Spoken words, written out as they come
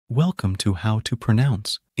Welcome to How to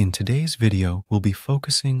Pronounce. In today's video, we'll be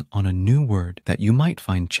focusing on a new word that you might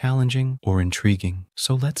find challenging or intriguing.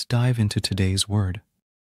 So let's dive into today's word.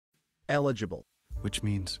 Eligible. Which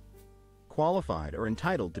means, Qualified or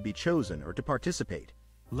entitled to be chosen or to participate.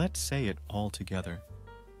 let's say it all together.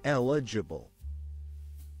 Eligible.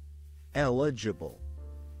 Eligible.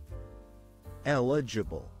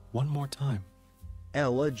 Eligible. One more time.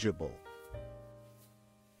 Eligible.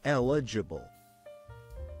 Eligible.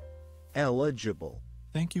 Eligible.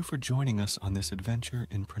 Thank you for joining us on this adventure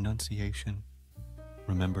in pronunciation.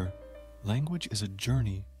 Remember, language is a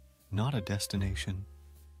journey, not a destination.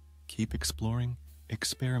 Keep exploring,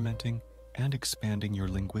 experimenting, and expanding your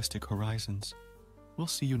linguistic horizons. We'll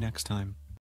see you next time.